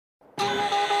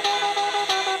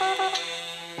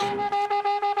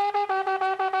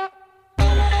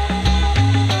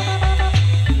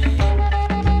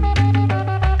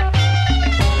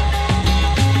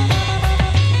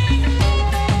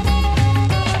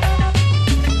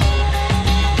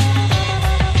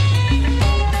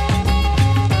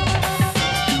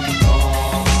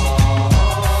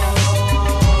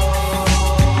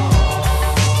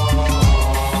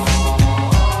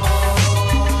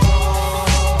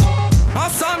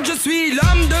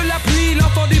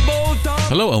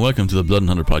Hello and welcome to the Blood and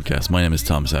Thunder podcast. My name is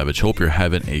Tom Savage. Hope you're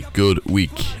having a good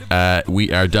week. We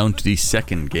are down to the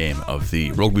second game of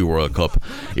the Rugby World Cup.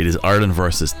 It is Ireland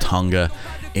versus Tonga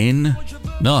in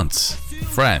Nantes,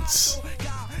 France.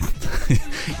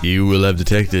 You will have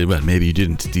detected, well, maybe you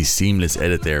didn't, the seamless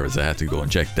edit there, as I had to go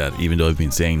and check that, even though I've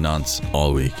been saying Nantes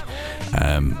all week.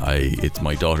 It's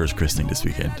my daughter's christening this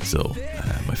weekend, so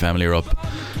my family are up,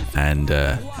 and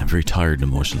I'm very tired and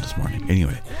emotional this morning.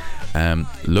 Anyway,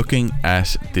 looking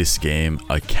at this game,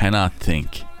 I cannot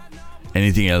think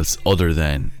anything else other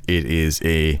than it is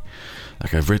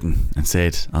like I've written and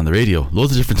said on the radio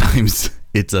loads of different times,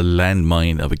 it's a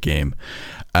landmine of a game.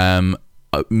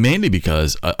 Mainly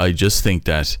because I just think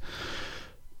that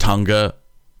Tonga,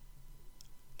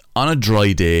 on a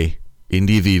dry day in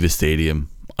the Aviva Stadium,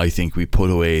 I think we put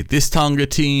away this Tonga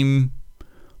team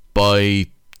by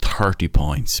 30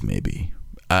 points maybe.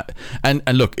 And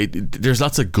look, there's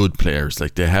lots of good players.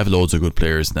 Like, they have loads of good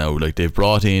players now. Like, they've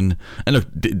brought in, and look,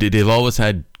 they've always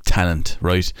had talent,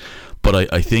 right?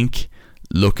 But I think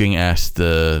looking at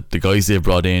the guys they've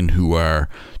brought in who are,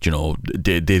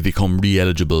 they've become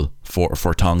re-eligible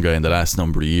for Tonga in the last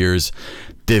number of years.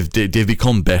 They've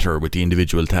become better with the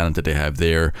individual talent that they have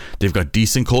there. They've got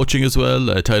decent coaching as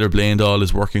well. Tyler Blaindahl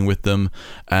is working with them,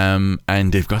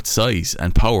 and they've got size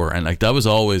and power, and like that was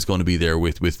always going to be there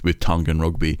with Tongan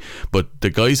rugby. But the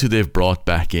guys who they've brought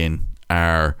back in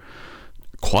are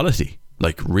quality,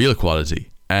 like real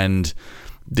quality, and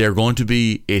they're going to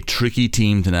be a tricky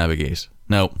team to navigate.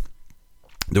 Now,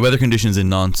 the weather conditions in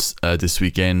Nantes this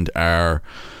weekend are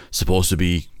supposed to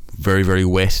be very, very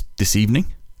wet this evening.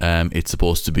 It's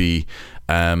supposed to be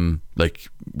like,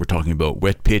 we're talking about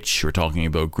wet pitch, we're talking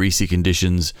about greasy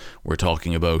conditions, we're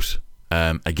talking about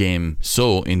a game.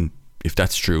 So, if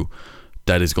that's true,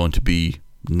 that is going to be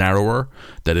narrower.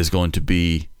 That is going to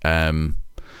be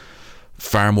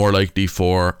far more likely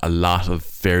for a lot of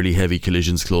fairly heavy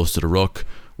collisions close to the ruck.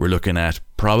 We're looking at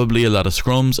probably a lot of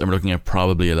scrums, and we're looking at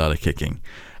probably a lot of kicking.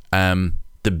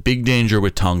 The big danger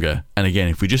with Tonga, and again,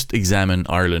 if we just examine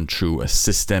Ireland through a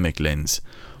systemic lens,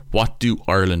 what do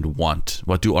Ireland want?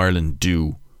 What do Ireland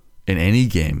do in any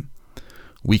game?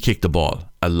 We kick the ball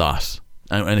a lot.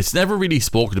 And it's never really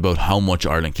spoken about how much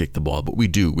Ireland kick the ball, but we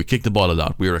do. We kick the ball a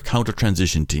lot. We are a counter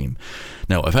transition team.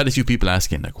 Now, I've had a few people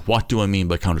asking, like, what do I mean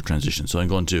by counter transition? So I'm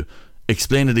going to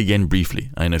explain it again briefly.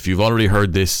 And if you've already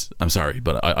heard this, I'm sorry,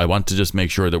 but I want to just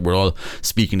make sure that we're all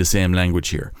speaking the same language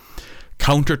here.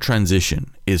 Counter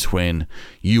transition is when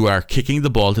you are kicking the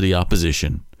ball to the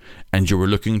opposition and you are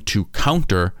looking to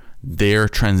counter their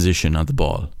transition on the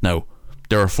ball. Now,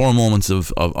 there are four moments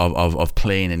of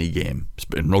play in any game.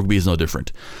 In rugby is no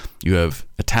different. You have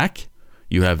attack,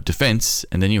 you have defense,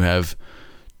 and then you have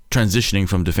transitioning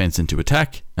from defense into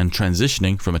attack and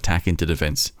transitioning from attack into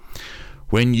defense.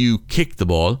 When you kick the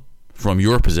ball from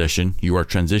your possession, you are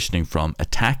transitioning from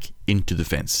attack into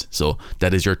defense. So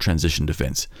that is your transition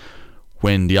defense.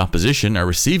 When the opposition are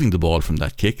receiving the ball from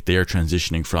that kick, they are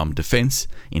transitioning from defense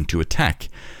into attack.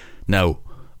 Now,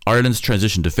 Ireland's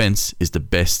transition defense is the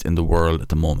best in the world at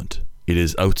the moment. It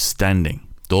is outstanding.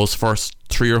 Those first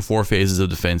 3 or 4 phases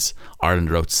of defense, Ireland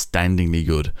are outstandingly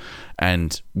good.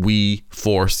 And we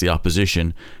force the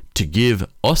opposition to give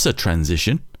us a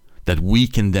transition that we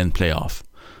can then play off.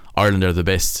 Ireland are the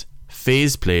best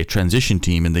phase play transition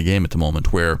team in the game at the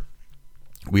moment, where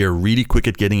we are really quick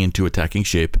at getting into attacking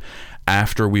shape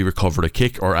after we recover a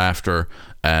kick or after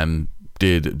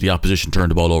the opposition turned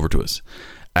the ball over to us.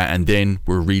 And then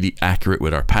we're really accurate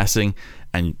with our passing.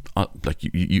 And like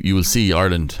you will see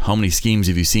Ireland, how many schemes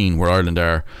have you seen where Ireland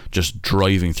are just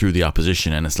driving through the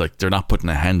opposition and it's like they're not putting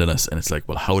a hand on us, and it's like,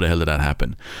 well, how the hell did that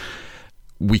happen?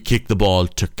 We kick the ball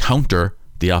to counter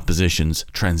the opposition's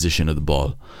transition of the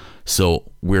ball.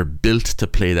 So we're built to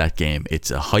play that game. It's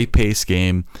a high-paced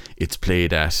game. It's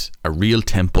played at a real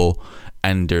tempo,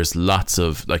 and there's lots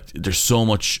of, there's so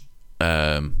much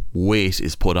weight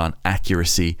is put on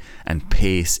accuracy and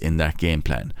pace in that game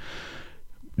plan.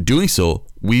 Doing so,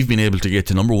 we've been able to get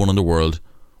to number 1 in the world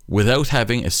without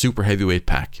having a super heavyweight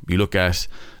pack. You look at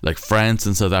like France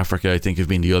and South Africa, I think, have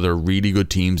been the other really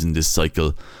good teams in this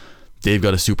cycle. They've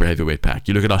got a super heavyweight pack.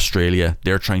 You look at Australia,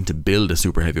 they're trying to build a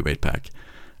super heavyweight pack.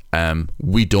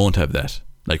 We don't have that.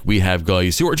 Like, we have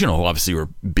guys who are, obviously we're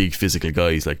big physical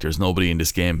guys. Like, there's nobody in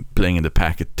this game playing in the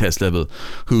pack at test level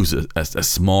who's a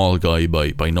small guy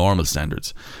by normal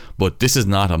standards. But this is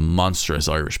not a monstrous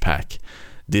Irish pack.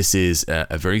 This is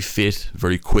a very fit,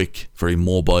 very quick, very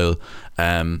mobile,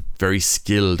 very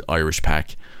skilled Irish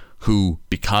pack who,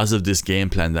 because of this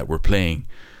game plan that we're playing,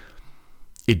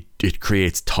 it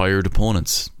creates tired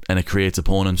opponents. and it creates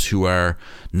opponents who are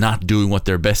not doing what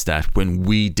they're best at when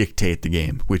we dictate the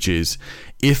game, which is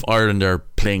if Ireland are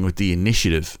playing with the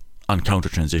initiative on counter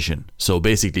transition. So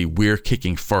basically we're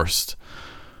kicking first,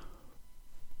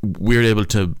 we're able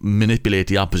to manipulate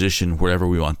the opposition wherever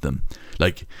we want them.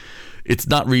 Like, it's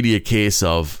not really a case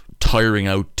of tiring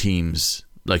out teams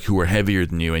like who are heavier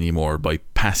than you anymore by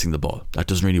passing the ball. That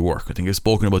doesn't really work. I think I've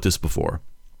spoken about this before.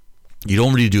 You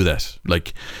don't really do that,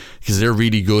 like, because they're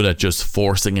really good at just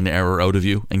forcing an error out of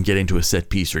you and getting to a set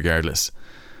piece regardless.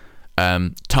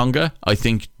 Tonga, I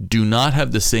think, do not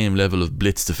have the same level of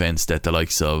blitz defense that the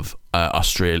likes of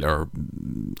Australia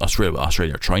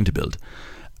are trying to build,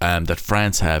 that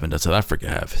France have and that South Africa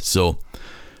have. So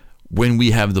when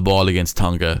we have the ball against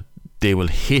Tonga, they will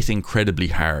hit incredibly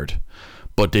hard,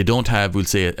 but they don't have, we'll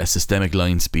say, a systemic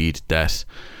line speed that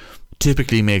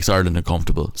typically makes Ireland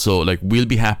uncomfortable. So like, we'll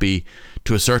be happy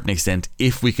to a certain extent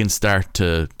if we can start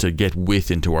to get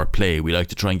width into our play. We like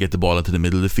to try and get the ball into the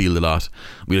middle of the field a lot.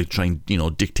 We like to try and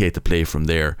dictate the play from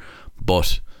there.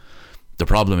 But the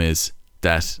problem is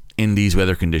that in these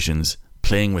weather conditions,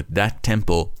 playing with that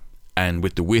tempo and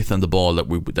with the width on the ball that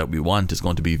we want is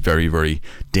going to be very, very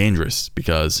dangerous,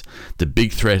 because the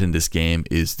big threat in this game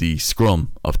is the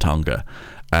scrum of Tonga.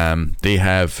 They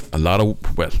have a lot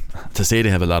of, well, to say they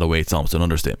have a lot of weight is almost an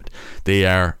understatement. They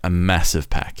are a massive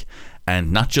pack,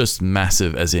 and not just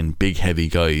massive as in big heavy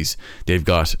guys. They've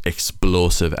got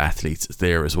explosive athletes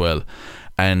there as well.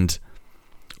 And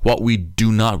what we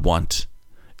do not want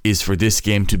is for this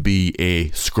game to be a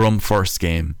scrum first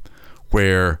game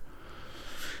where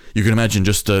you can imagine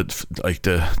just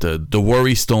the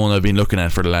worry stone I've been looking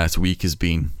at for the last week has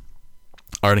been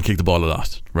Ireland kick the ball a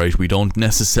lot, right? We don't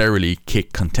necessarily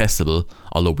kick contestable,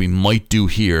 although we might do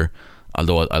here,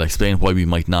 although I'll explain why we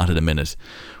might not in a minute.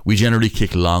 We generally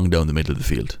kick long down the middle of the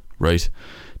field, right?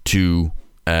 To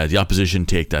the opposition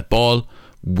take that ball.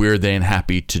 We're then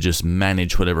happy to just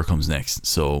manage whatever comes next.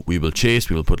 So we will chase,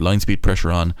 we will put line speed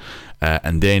pressure on,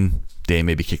 and then they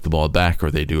maybe kick the ball back, or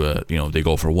they do they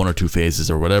go for one or two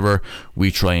phases or whatever.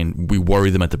 We worry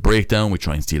them at the breakdown. We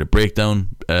try and steal a breakdown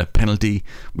penalty.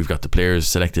 We've got the players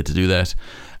selected to do that,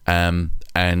 and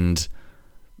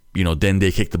then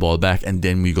they kick the ball back, and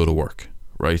then we go to work,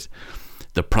 right?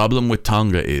 The problem with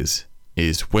Tonga is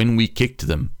when we kick to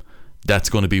them,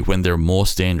 that's going to be when they're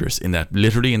most dangerous, in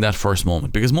that first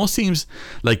moment, because most teams,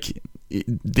 like,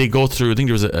 they go through, I think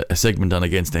there was a segment on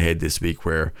Against the Head this week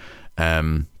where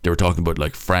they were talking about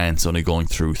like France only going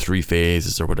through 3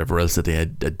 phases or whatever else, that they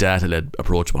had a data-led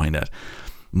approach behind that.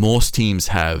 Most teams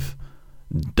have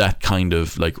that kind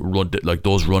of like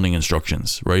those running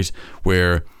instructions, right?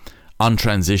 Where on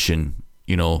transition,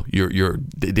 you're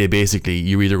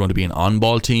either going to be an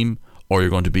on-ball team or you're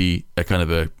going to be a kind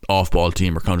of a off-ball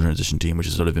team or counter-transition team, which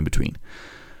is sort of in between.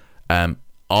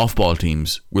 Off-ball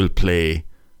teams will play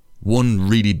one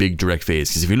really big direct phase,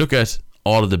 because if you look at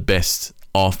all of the best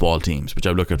off-ball teams, which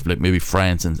I've looked at, like maybe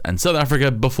France and South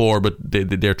Africa before, but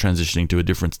they're transitioning to a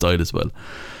different style as well.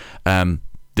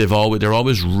 They're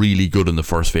always really good in the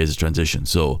first phase of transition,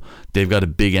 so they've got a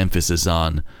big emphasis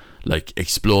on like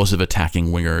explosive attacking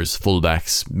wingers,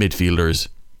 fullbacks, midfielders.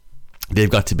 They've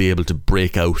got to be able to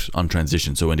break out on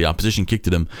transition, so when the opposition kick to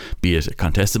them, be it a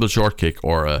contestable short kick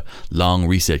or a long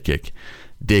reset kick,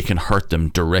 they can hurt them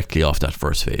directly off that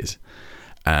first phase.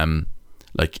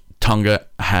 Like Tonga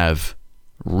have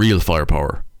real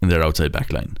firepower in their outside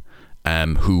back line,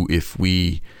 who, if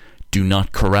we do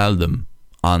not corral them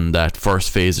on that first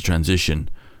phase of transition,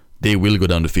 they will go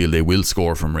down the field, they will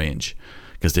score from range,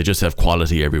 because they just have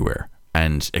quality everywhere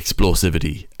and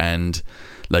explosivity. And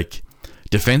like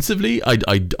defensively, I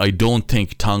don't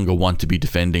think Tonga want to be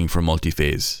defending for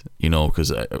multi-phase,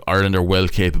 because Ireland are well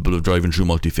capable of driving through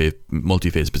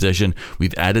multi-phase possession.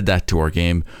 We've added that to our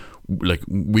game. Like,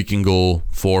 we can go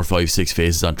 4, 5, 6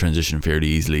 phases on transition fairly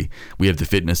easily. We have the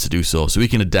fitness to do so we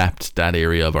can adapt that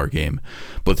area of our game.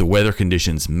 But the weather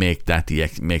conditions make that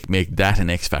make that an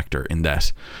X factor, in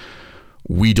that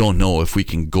we don't know if we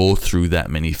can go through that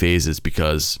many phases,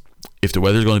 because if the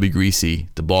weather's going to be greasy,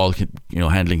 the ball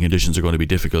handling conditions are going to be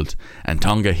difficult, and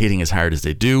Tonga hitting as hard as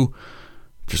they do,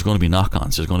 there's going to be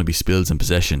knock-ons, there's going to be spills in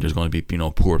possession, there's going to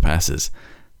be poor passes.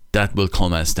 That will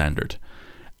come as standard.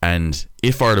 And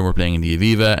if Ireland were playing in the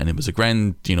Aviva and it was a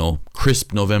grand,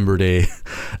 crisp November day,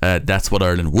 that's what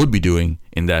Ireland would be doing,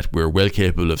 in that we're well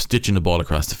capable of stitching the ball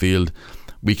across the field.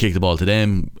 We kick the ball to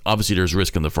them. Obviously there's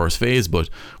risk in the first phase, but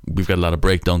we've got a lot of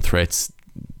breakdown threats.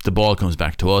 The ball comes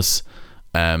back to us,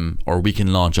 or we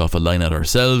can launch off a line out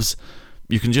ourselves.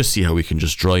 You can just see how we can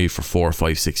just drive for 4,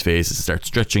 5, 6 phases, start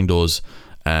stretching those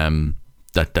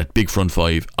that big front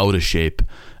five out of shape,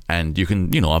 And you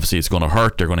can, obviously it's going to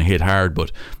hurt, they're going to hit hard,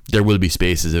 but there will be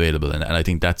spaces available. And I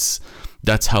think that's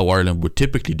how Ireland would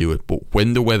typically do it. But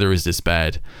when the weather is this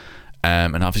bad,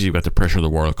 and obviously you've got the pressure of the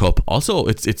World Cup. Also,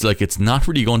 it's like it's not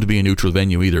really going to be a neutral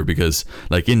venue either, because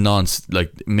like in Nantes,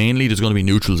 like mainly there's going to be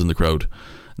neutrals in the crowd.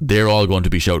 They're all going to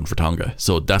be shouting for Tonga,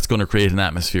 so that's going to create an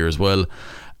atmosphere as well.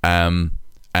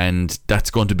 And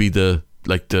that's going to be the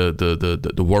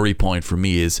worry point for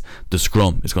me is the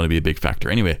scrum is going to be a big factor.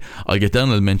 Anyway, I'll get down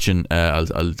and I'll mention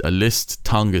I'll list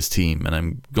Tonga's team, and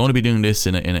I'm going to be doing this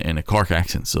in a Cork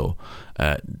accent, so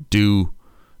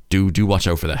do watch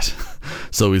out for that.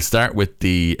 So we'll start with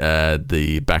the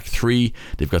back three.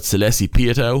 They've got Celesi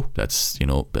Piatau. That's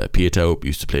Piatau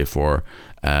used to play for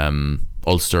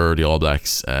Ulster, the All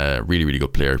Blacks. Really, really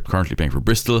good player. Currently playing for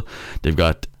Bristol. They've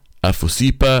got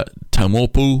Afosipa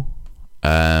Taumopu,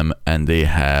 and they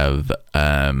have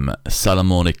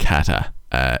Salamone Kata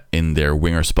in their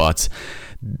winger spots.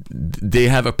 They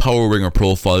have a power winger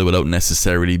profile without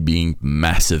necessarily being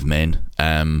massive men.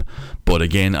 But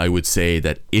again, I would say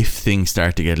that if things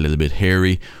start to get a little bit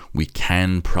hairy, we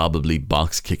can probably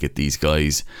box kick at these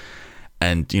guys,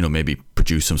 and maybe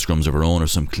produce some scrums of our own or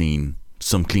some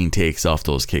clean takes off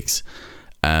those kicks.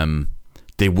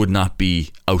 They would not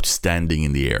be outstanding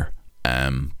in the air,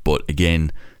 but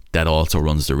again, that also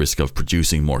runs the risk of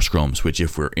producing more scrums, which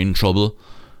if we're in trouble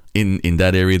in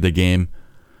that area of the game,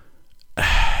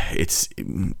 it's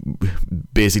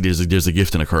basically there's a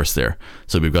gift and a curse there.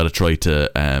 So we've got to try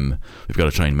and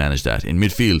manage that. In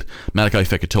midfield, Malachi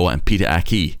Fekitoa and Peter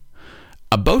Aki,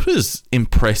 about as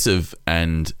impressive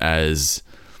and as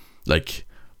like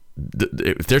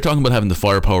if they're talking about having the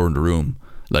firepower in the room,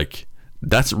 like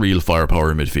that's real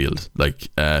firepower in midfield. Like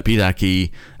Peter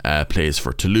Aki plays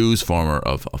for Toulouse, former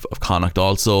of Connacht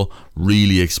also.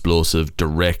 Really explosive,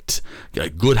 direct,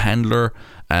 good handler,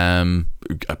 a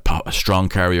strong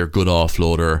carrier, good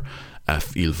offloader.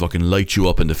 He'll fucking light you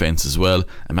up in defence as well.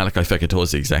 And Malachi Fekitoa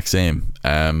is the exact same.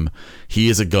 He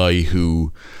is a guy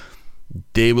who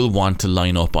they will want to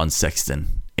line up on Sexton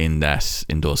in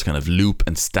those kind of loop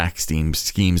and stack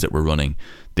schemes that we're running.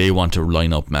 They want to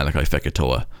line up Malachi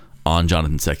Fekitoa on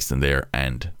Jonathan Sexton there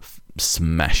and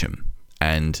smash him.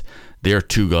 And they're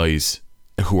two guys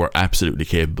who are absolutely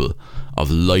capable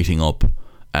of lighting up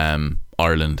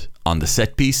Ireland on the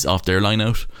set piece off their line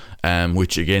out,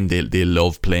 which again they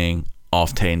love playing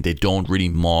off 10. They don't really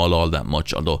maul all that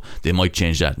much, although they might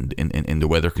change that in the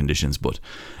weather conditions, but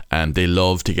they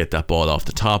love to get that ball off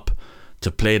the top, to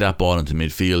play that ball into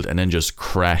midfield and then just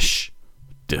crash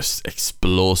this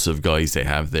explosive guys they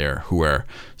have there who are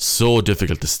so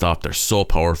difficult to stop. They're so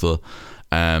powerful.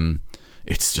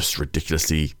 It's just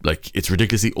ridiculously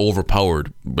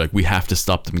overpowered. Like, we have to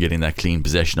stop them getting that clean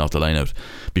possession off the line out,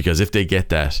 because if they get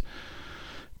that,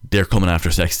 they're coming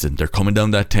after Sexton. They're coming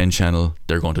down that 10 channel.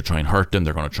 They're going to try and hurt them.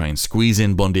 They're going to try and squeeze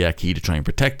in Bundy Aki to try and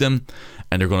protect them,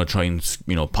 and they're going to try and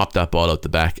pop that ball out the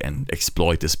back and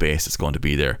exploit the space that's going to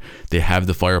be there. They have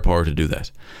the firepower to do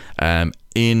that.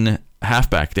 In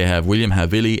halfback, they have William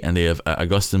Havili and they have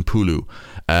Augustin Pulu.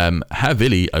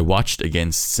 Havili, I watched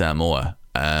against Samoa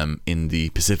in the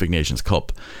Pacific Nations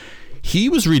Cup. He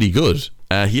was really good.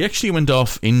 He actually went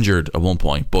off injured at one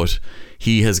point, but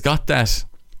he has got that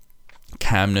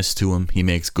calmness to him. He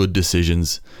makes good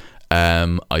decisions.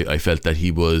 I felt that he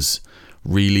was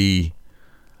really,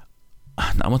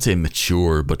 I won't say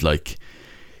mature, but like,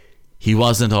 he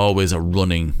wasn't always a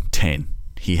running 10.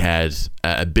 He had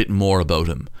a bit more about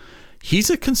him.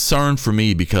 He's a concern for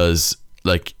me because,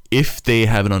 like, if they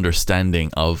have an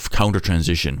understanding of counter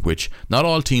transition, which not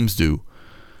all teams do,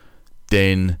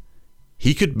 then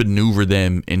he could maneuver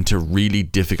them into really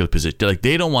difficult positions. Like,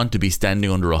 they don't want to be standing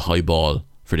under a high ball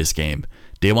for this game.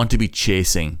 They want to be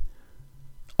chasing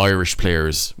Irish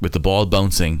players with the ball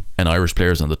bouncing and Irish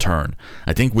players on the turn.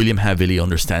 I think William Havili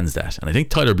understands that, and I think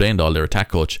Tyler Blaindahl, their attack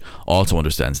coach, also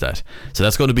understands that. So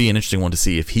that's going to be an interesting one to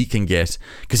see if he can get,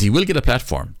 because he will get a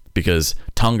platform, because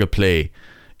Tonga play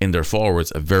in their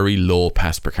forwards a very low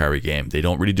pass per carry game. They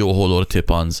don't really do a whole lot of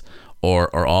tip-ons or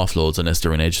offloads unless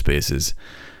they're in edge spaces,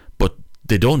 but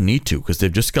they don't need to, because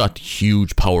they've just got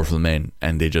huge powerful men,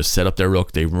 and they just set up their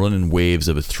ruck. They run in waves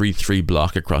of a 3-3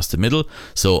 block across the middle,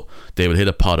 so they will hit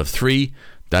a pot of 3.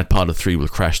 That pot of 3 will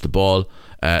crash the ball.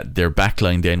 Their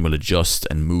backline then will adjust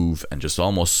and move and just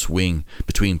almost swing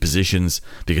between positions,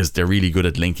 because they're really good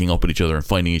at linking up with each other and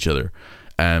finding each other.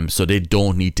 So they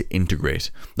don't need to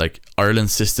integrate. Like,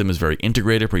 Ireland's system is very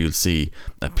integrated, where you'll see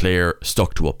a player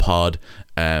stuck to a pod,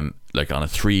 like on a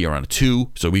 3 or on a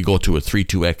 2. So we go to a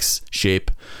 3-2X shape.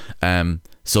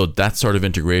 So that sort of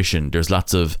integration, there's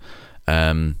lots of,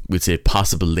 we'd say,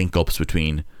 possible link-ups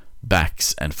between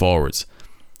backs and forwards.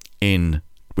 in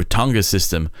with Tonga's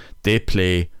system, they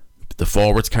play the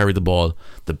forwards carry the ball,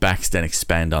 the backs then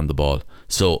expand on the ball.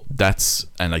 So that's,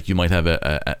 and like you might have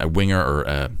a winger or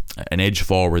an edge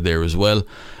forward there as well,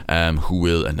 who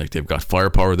will, and like they've got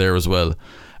firepower there as well.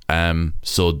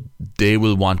 So they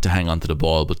will want to hang on to the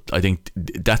ball, but I think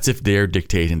that's if they're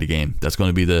dictating the game. That's going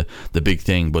to be the big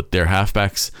thing. But their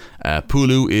halfbacks,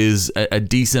 Pulu is a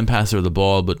decent passer of the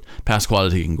ball, but pass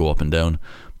quality can go up and down.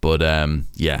 But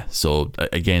yeah, so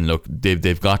again, look,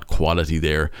 they've got quality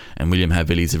there, and William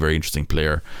Havili is a very interesting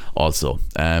player also.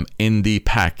 In the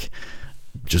pack,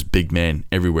 just big men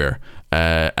everywhere.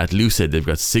 At Lucid, they've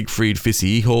got Siegfried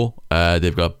Fisiiho,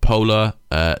 they've got Paula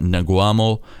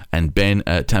Naguamo, and Ben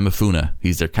Tamafuna.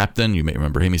 He's their captain. You may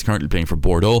remember him. He's currently playing for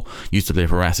Bordeaux. Used to play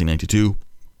for Racing 92.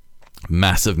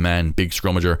 Massive man, big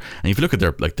scrummager. And if you look at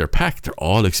their pack, they're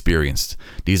all experienced.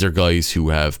 These are guys who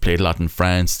have played a lot in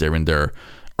France. They're in their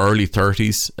early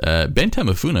 30s. Ben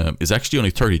Tamafuna is actually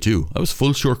only 32. I was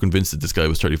full sure convinced that this guy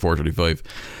was 34, 35.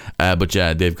 But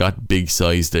yeah, they've got big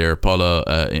size there. Paula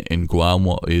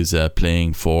Nguamo is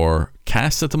playing for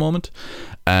Cass at the moment.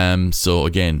 So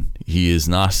again, he is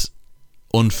not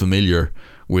unfamiliar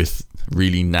with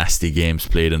really nasty games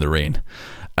played in the rain.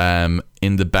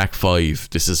 In the back five,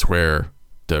 this is where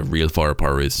the real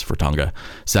firepower is for Tonga.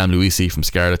 Sam Luisi from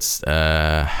Scarlets,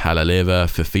 Halaleva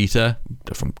Fafita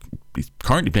he's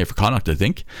currently playing for Connacht, I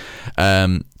think.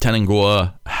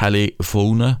 Tanangoa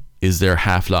Halefona is their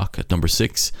half lock at number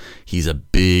 6. He's a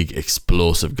big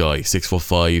explosive guy,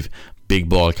 6'5", big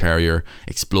ball carrier,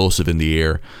 explosive in the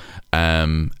air,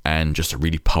 and just a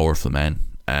really powerful man.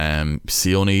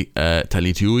 Sione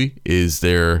Talitui is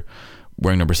their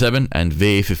wearing number 7, and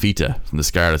Vei Fafita from the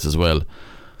Scarlets as well.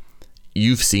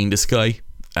 You've seen this guy,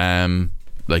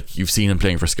 like you've seen him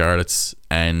playing for Scarlets,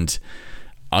 and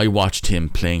I watched him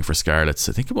playing for Scarlets.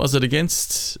 I think was it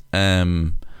against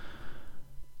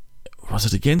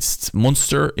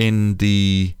Munster in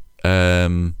the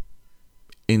in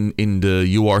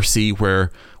the URC,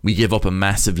 where we gave up a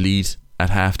massive lead at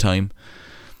halftime.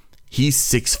 He's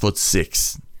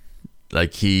 6'6".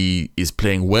 Like, he is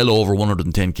playing well over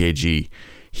 110 kg.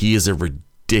 He is a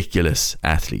ridiculous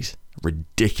athlete.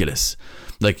 Ridiculous.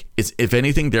 Like, it's, if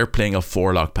anything, they're playing a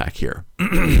 4-lock pack here.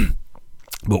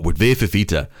 But with Vei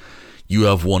Fafita, you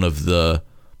have one of the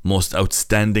most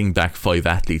outstanding back 5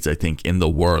 athletes, I think, in the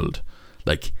world.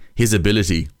 Like, his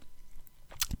ability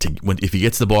to, if he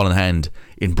gets the ball in hand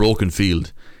in broken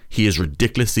field, he is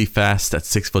ridiculously fast at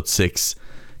 6'6".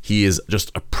 He is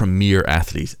just a premier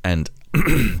athlete, and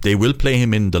they will play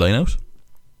him in the lineout.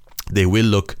 They will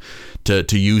look to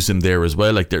use him there as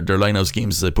well. Like, their lineout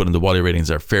schemes, as I put in the Wally ratings,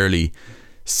 are fairly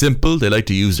simple. They like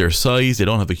to use their size. They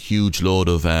don't have a huge load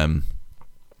of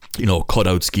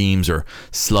cutout schemes or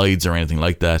slides or anything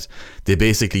like that. They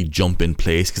basically jump in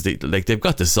place because they've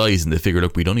got the size, and they figure,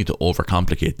 look, we don't need to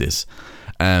overcomplicate this.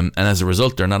 And as a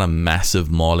result, they're not a massive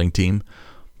mauling team,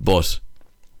 but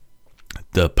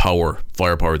the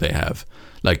firepower they have,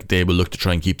 like, they will look to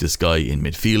try and keep this guy in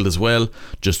midfield as well,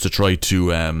 just to try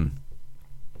to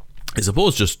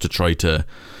just to try to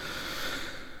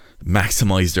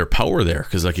maximize their power there.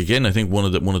 Because, like, again, I think one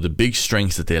of the big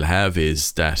strengths that they'll have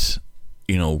is that,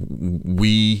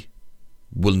 we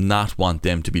will not want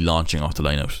them to be launching off the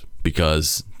lineout,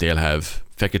 because they'll have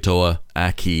Fekitoa,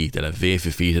 Aki, they'll have Vei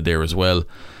Fafita there as well,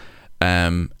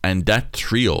 and that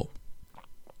trio,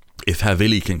 if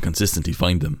Havili can consistently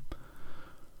find them,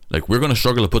 like, we're going to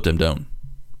struggle to put them down.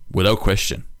 Without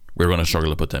question, we're going to struggle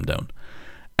to put them down.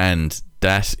 And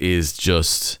that is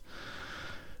just,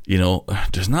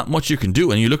 there's not much you can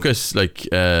do. And you look at, like,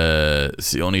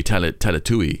 Sione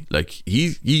Talatui, like,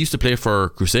 he used to play for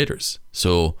Crusaders.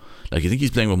 So, like, I think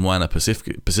he's playing with Moana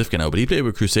Pacifica now, but he played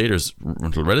with Crusaders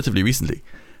until relatively recently.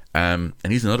 And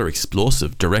he's another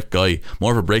explosive, direct guy,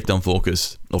 more of a breakdown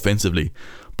focus offensively.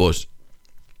 But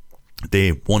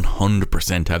they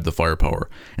 100% have the firepower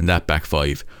in that back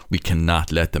 5. We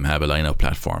cannot let them have a line-out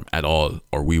platform at all,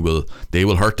 or they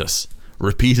will hurt us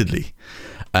repeatedly.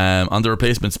 On the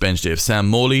replacements bench, they have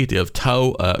Sam Moli, they have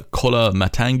Tau Kola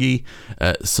Matangi,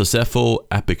 Sosefo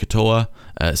Apikatoa,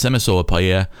 Semisoa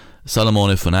Paia,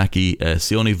 Salomone Funaki,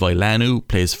 Sione Vailanu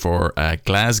plays for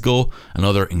Glasgow,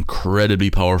 another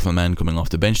incredibly powerful man coming off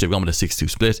the bench. They've gone with a 6-2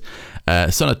 split.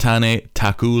 Sonatane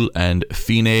Takul and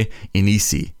Fine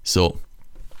Inisi. So,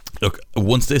 look,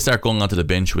 once they start going onto the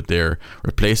bench with their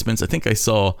replacements, I think I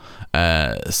saw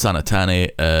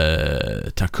Sonatane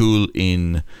Takul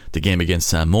in the game against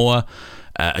Samoa.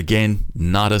 Again,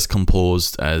 not as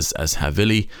composed as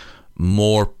Havili,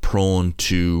 more prone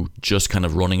to just kind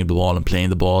of running the ball and playing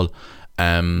the ball.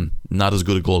 Not as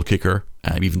good a goal kicker,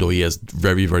 even though he has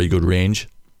very, very good range.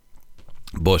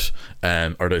 But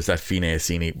or is that Fine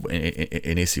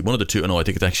Inisi? One of the two. No, I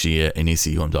think it's actually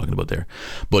Inisi who I'm talking about there.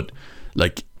 But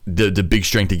like the big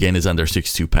strength again is on their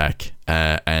 6-2 pack,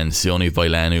 and Sione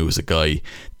Vailanu is a guy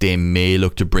they may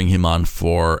look to bring him on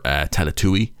for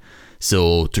Talatui.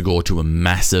 So to go to a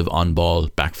massive on ball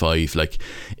back five, like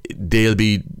they'll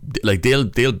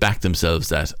back themselves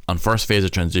that on first phase of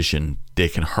transition they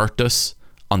can hurt us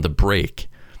on the break,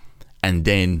 and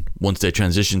then once they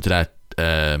transition to that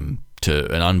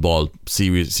to an on ball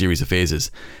series of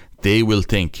phases, they will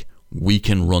think we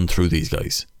can run through these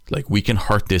guys. Like we can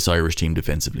hurt this Irish team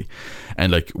defensively. And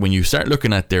like when you start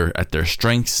looking at their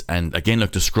strengths, and again,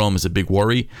 look, the scrum is a big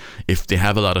worry. If they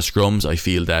have a lot of scrums, I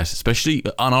feel that especially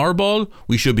on our ball,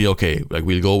 we should be okay. Like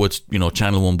we'll go with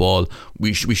channel one ball.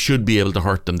 We should be able to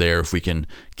hurt them there if we can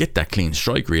get that clean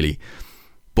strike really.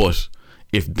 But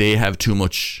if they have too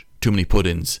many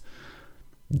put-ins,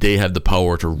 they have the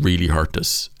power to really hurt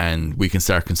us, and we can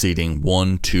start conceding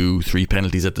 1, 2, 3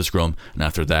 penalties at the scrum, and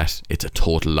after that it's a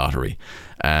total lottery.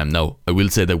 Now I will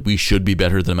say that we should be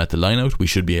better than them at the line out. We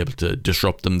should be able to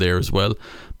disrupt them there as well,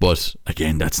 but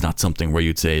again, that's not something where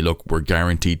you'd say, look, we're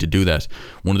guaranteed to do that.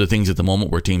 One of the things at the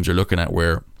moment where teams are looking at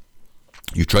where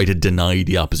you try to deny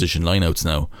the opposition lineouts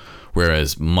now,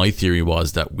 whereas my theory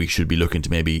was that we should be looking to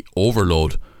maybe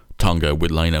overload Tonga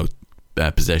with lineout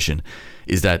possession,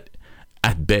 is that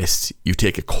at best you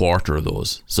take a quarter of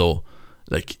those. So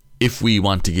like if we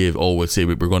want to give, let's say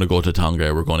we're going to go to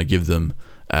Tonga, we're going to give them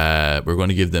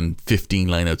 15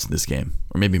 lineouts in this game,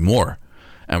 or maybe more,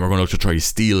 and we're going to try to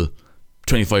steal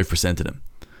 25% of them.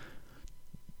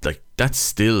 Like that's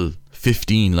still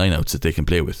 15 lineouts that they can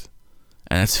play with,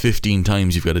 and that's 15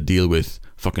 times you've got to deal with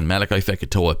fucking Malachi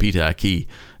Fekitoa, Peter Aki,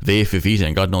 Vea Fifita,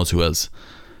 and God knows who else.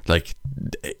 Like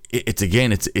it's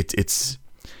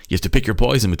you have to pick your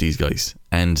poison with these guys,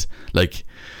 and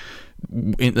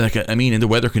in the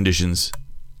weather conditions,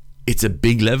 it's a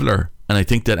big leveler. And I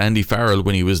think that Andy Farrell,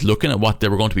 when he was looking at what they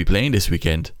were going to be playing this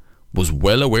weekend, was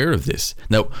well aware of this.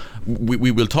 Now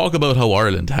we will talk about how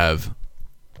Ireland have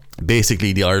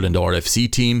basically the Ireland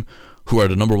RFC team, who are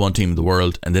the number one team in the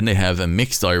world, and then they have a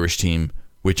mixed Irish team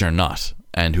which are not,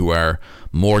 and who are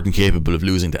more than capable of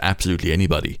losing to absolutely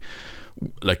anybody.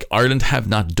 Like Ireland have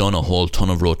not done a whole ton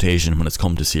of rotation when it's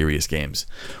come to serious games.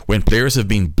 When players have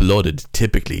been blooded,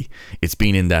 typically it's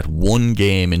been in that one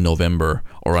game in November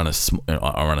or on a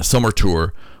summer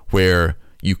tour where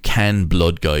you can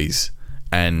blood guys,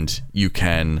 and you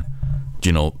can,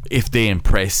 if they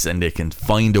impress and they can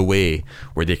find a way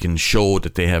where they can show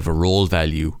that they have a role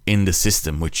value in the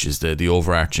system, which is the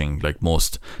overarching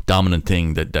most dominant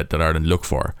thing that Ireland look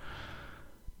for,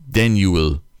 then you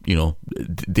will,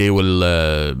 they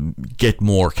will get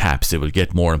more caps, they will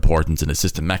get more importance in the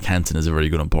system. Mac Hansen is a very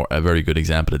good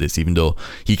example of this, even though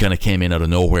he kind of came in out of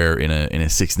nowhere in a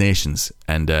Six Nations,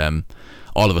 and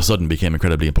all of a sudden became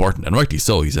incredibly important, and rightly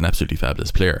so. He's an absolutely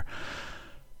fabulous player.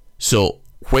 So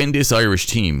when this Irish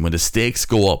team, when the stakes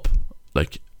go up,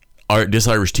 this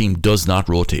Irish team does not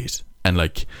rotate, and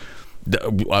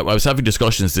I was having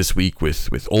discussions this week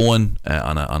with Owen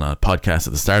on a podcast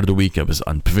at the start of the week. I was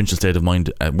on Provincial State of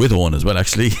Mind with Owen as well,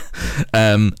 actually,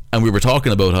 and we were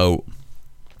talking about how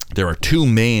there are two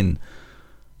main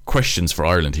questions for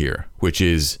Ireland here, which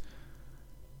is,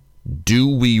 do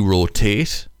we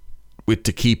rotate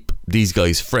to keep these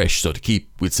guys fresh? So to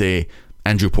keep, we'd say,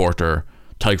 Andrew Porter,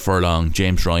 Tyke Furlong,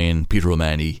 James Ryan, Peter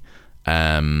O'Mahony,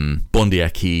 Bundy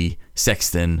Aki,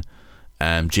 Sexton,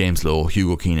 James Lowe,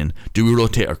 Hugo Keenan. Do we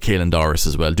rotate, or Caelan Doris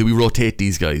as well? Do we rotate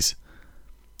these guys,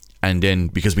 and then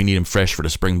because we need them fresh for the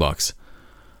Springboks,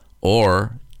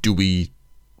 or do we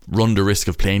run the risk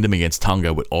of playing them against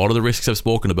Tonga with all of the risks I've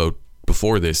spoken about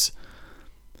before this,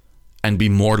 and be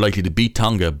more likely to beat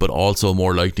Tonga, but also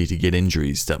more likely to get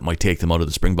injuries that might take them out of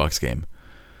the Springboks game?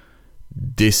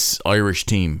 This Irish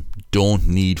team don't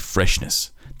need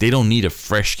freshness. They don't need a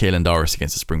fresh Caelan Doris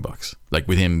against the Springboks.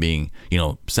 With him being,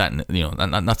 sat in,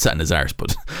 not sat in his arse,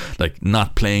 but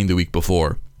not playing the week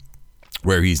before,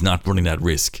 where he's not running that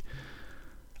risk.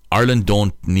 Ireland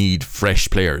don't need fresh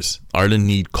players. Ireland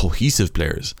need cohesive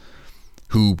players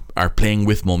who are playing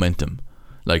with momentum.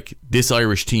 This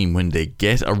Irish team, when they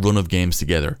get a run of games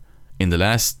together in the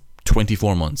last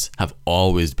 24 months, have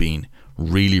always been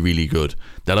really, really good.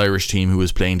 That Irish team who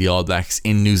was playing the All Blacks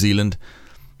in New Zealand,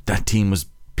 that team was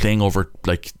playing over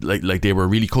like they were a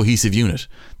really cohesive unit.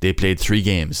 They played 3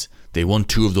 games, they won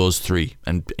 2 of those 3,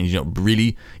 and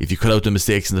really, if you cut out the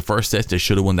mistakes in the first set, they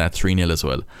should have won that 3-0 as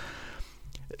well.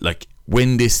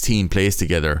 When this team plays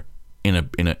together in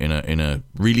a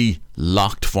really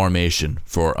locked formation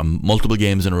for multiple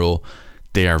games in a row,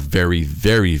 they are very,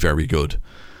 very, very good.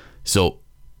 So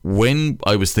when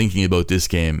I was thinking about this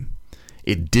game,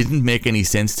 it didn't make any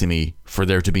sense to me for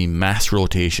there to be mass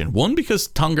rotation. One, because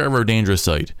Tonga are a dangerous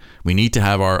side. We need to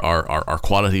have our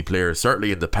quality players,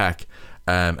 certainly in the pack.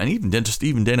 And even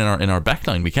then in our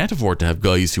backline, we can't afford to have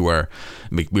guys who are,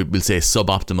 we'll say,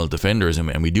 suboptimal defenders,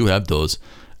 and we do have those.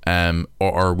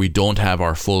 Or we don't have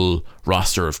our full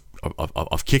roster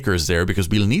of kickers there, because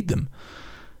we'll need them.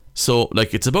 So,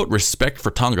 like, it's about respect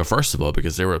for Tonga, first of all,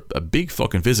 because they're a big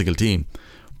fucking physical team.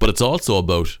 But it's also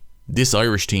about this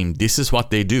Irish team. This is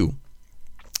what they do.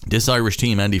 This Irish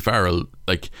team, Andy Farrell,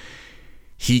 like,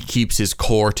 he keeps his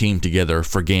core team together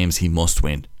for games he must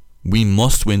win. We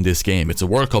must win this game. It's a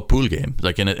World Cup pool game.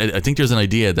 Like, and I think there's an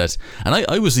idea that, and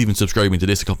I was even subscribing to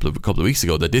this a couple of weeks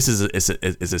ago, that this is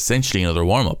essentially another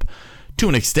warm up. To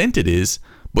an extent, it is,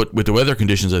 but with the weather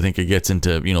conditions, I think it gets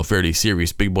into, you know, fairly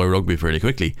serious big boy rugby fairly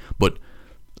quickly. But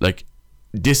like,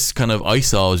 this kind of I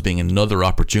saw as being another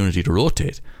opportunity to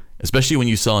rotate, especially when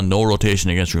you saw no rotation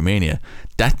against Romania.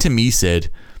 That to me said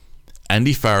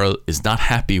Andy Farrell is not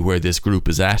happy where this group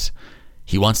is at.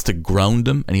 He wants to ground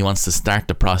them, and he wants to start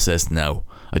the process now.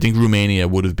 I think Romania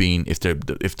would have been, if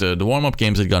the warm-up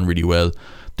games had gone really well,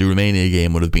 the Romania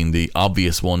game would have been the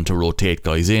obvious one to rotate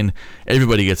guys in.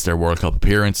 Everybody gets their World Cup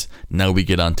appearance. Now we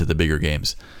get on to the bigger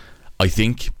games. I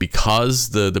think because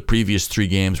the previous 3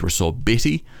 games were so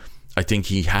bitty, I think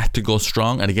he had to go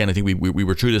strong. And again, I think we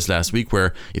were through this last week,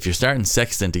 where if you're starting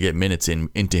Sexton to get minutes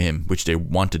into him, which they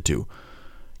wanted to,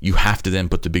 you have to then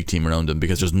put the big team around him,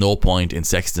 because there's no point in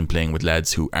Sexton playing with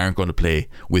lads who aren't going to play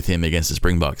with him against the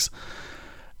Springboks.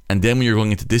 And then when you're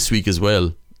going into this week as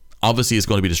well, obviously it's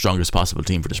going to be the strongest possible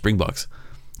team for the Springboks.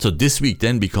 So this week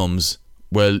then becomes,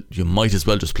 well, you might as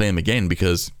well just play him again,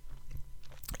 because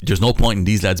there's no point in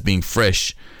these lads being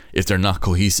fresh if they're not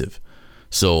cohesive.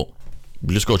 So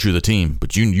we'll just go through the team.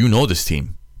 But you know this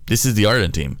team. This is the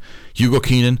Ireland team. Hugo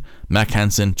Keenan, Mac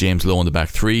Hansen, James Lowe in the back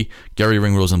 3, Gary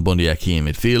Ringrose and Bundy Aki in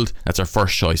midfield. That's our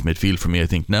first choice midfield for me, I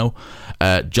think, now.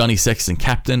 Johnny Sexton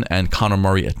captain, and Conor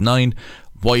Murray at 9.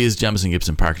 Why is Jamison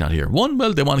Gibson Park not here? One,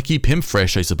 well, they want to keep him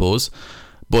fresh, I suppose,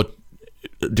 but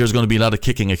there's going to be a lot of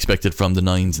kicking expected from the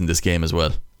 9s in this game as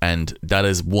well, and that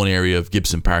is one area of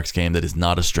Gibson Park's game that is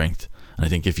not a strength. And I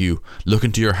think if you look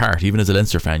into your heart, even as a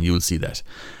Leinster fan, you will see that.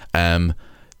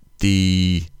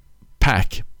 The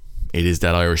pack, it is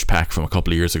that Irish pack from a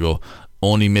couple of years ago,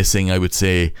 only missing, I would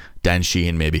say, Dan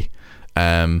Sheehan maybe.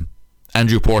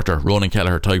 Andrew Porter, Ronan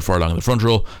Kelleher, Tyg Furlong in the front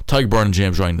row, Tyg Byrne and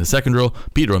James Ryan in the second row,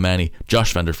 Peter O'Mahony,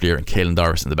 Josh van der Fleer and Caelan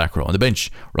Doris in the back row. On the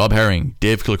bench, Rob Herring,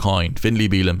 Dave Kilcoyne, Finlay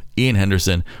Beelum, Ian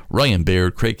Henderson, Ryan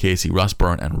Baird, Craig Casey, Ross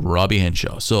Byrne and Robbie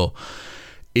Henshaw. So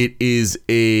it is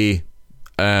a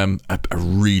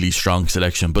really strong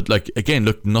selection, but like, again,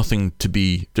 look, nothing to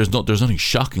be, there's nothing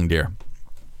shocking there.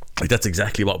 Like, that's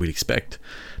exactly what we'd expect.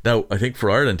 Now, I think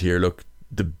for Ireland here, look,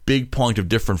 the big point of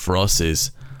difference for us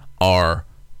is our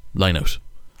line-out,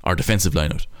 our defensive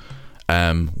line-out.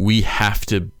 We have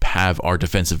to have our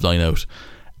defensive line-out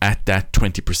at that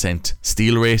 20%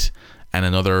 steal rate and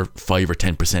another 5 or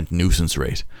 10% nuisance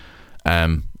rate.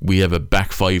 We have a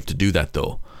back 5 to do that,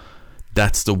 though.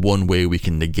 That's the one way we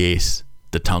can negate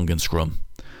the Tongan scrum.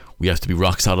 We have to be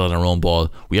rock solid on our own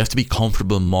ball. We have to be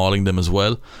comfortable mauling them as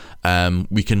well.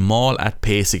 We can maul at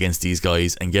pace against these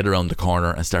guys and get around the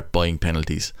corner and start buying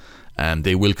penalties.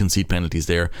 They will concede penalties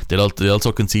there. They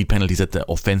also concede penalties at the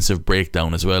offensive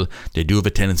breakdown as well. They do have a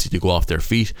tendency to go off their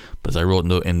feet, but as I wrote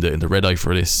in the red eye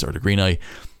for this, or the green eye,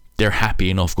 they're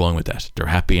happy enough going with that. They're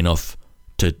happy enough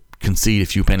to concede a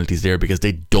few penalties there, because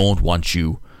they don't want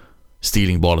you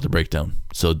stealing ball at the breakdown.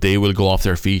 So they will go off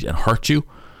their feet and hurt you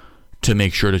to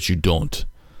make sure that you don't,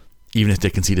 even if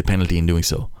they concede a penalty in doing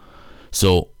so.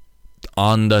 So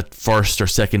on that first or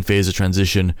second phase of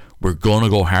transition, we're going to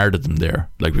go hard at them there.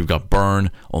 Like, we've got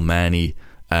Byrne, O'Mahony,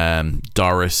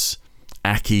 Doris,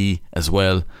 Aki as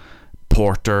well,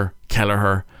 Porter,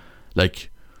 Kelleher. Like,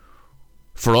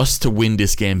 for us to win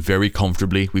this game very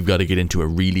comfortably, we've got to get into a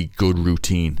really good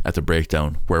routine at the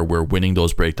breakdown where we're winning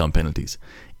those breakdown penalties.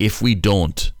 If we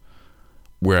don't,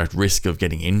 we're at risk of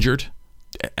getting injured,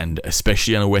 and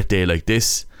especially on a wet day like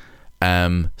this.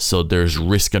 So there's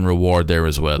risk and reward there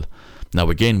as well. Now,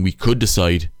 again, we could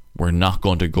decide we're not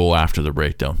going to go after the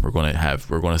breakdown. We're going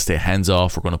to stay hands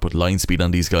off. We're going to put line speed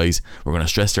on these guys. We're going to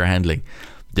stress their handling.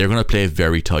 They're going to play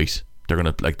very tight. They're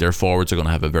going to, like, their forwards are going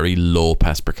to have a very low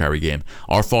pass per carry game.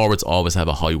 Our forwards always have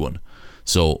a high one.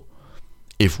 So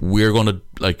if we're going to,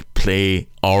 like, play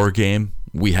our game,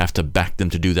 we have to back them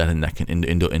to do that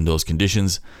in those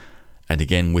conditions. And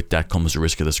again, with that comes the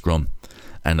risk of the scrum.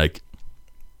 And, like,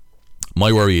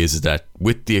 My worry is that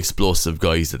with the explosive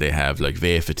guys that they have, like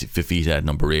Fifita at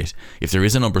number 8, if there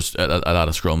is a lot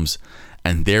of scrums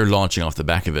and they're launching off the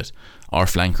back of it, our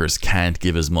flankers can't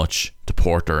give as much to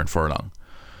Porter and Furlong.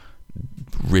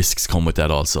 Risks come with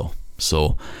that also.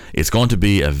 So it's going to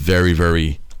be a very,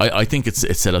 very... I think it's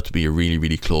set up to be a really,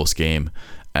 really close game,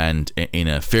 and in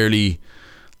a fairly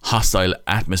hostile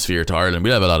atmosphere to Ireland.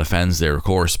 We'll have a lot of fans there, of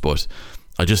course, but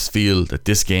I just feel that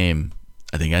this game,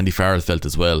 I think Andy Farrell felt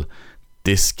as well,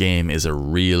 this game is a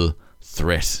real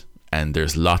threat, and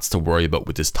there's lots to worry about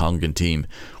with this Tongan team.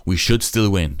 We should still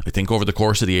win. I think over the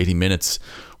course of the 80 minutes,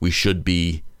 we should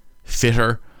be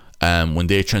fitter. When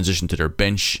they transition to their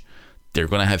bench, they're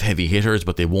going to have heavy hitters,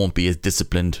 but they won't be as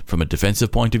disciplined from a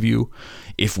defensive point of view.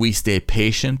 If we stay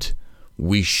patient,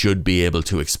 we should be able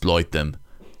to exploit them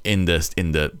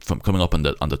from coming up on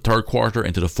the third quarter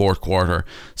into the fourth quarter.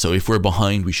 So if we're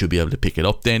behind, we should be able to pick it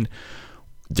up then.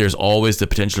 There's always the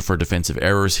potential for defensive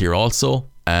errors here also.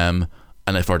 And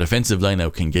if our defensive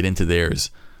lineout can get into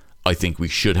theirs, I think we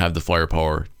should have the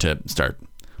firepower to start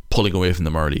pulling away from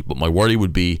them early. But my worry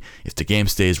would be if the game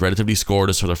stays relatively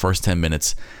scoreless for the first 10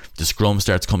 minutes, the scrum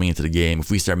starts coming into the game,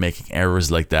 if we start making errors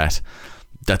like that,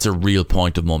 that's a real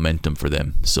point of momentum for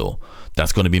them. So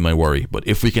that's going to be my worry. But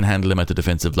if we can handle them at the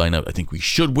defensive lineout, I think we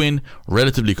should win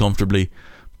relatively comfortably.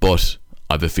 But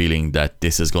I have a feeling that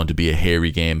this is going to be a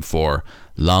hairy game for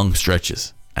long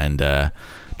stretches, and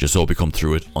just hope we come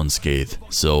through it unscathed.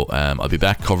 So I'll be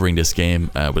back covering this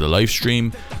game with a live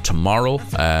stream tomorrow,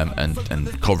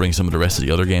 and covering some of the rest of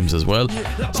the other games as well.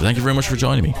 So thank you very much for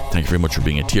joining me. Thank you very much for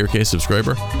being a Tier K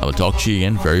subscriber. I will talk to you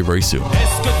again very, very soon.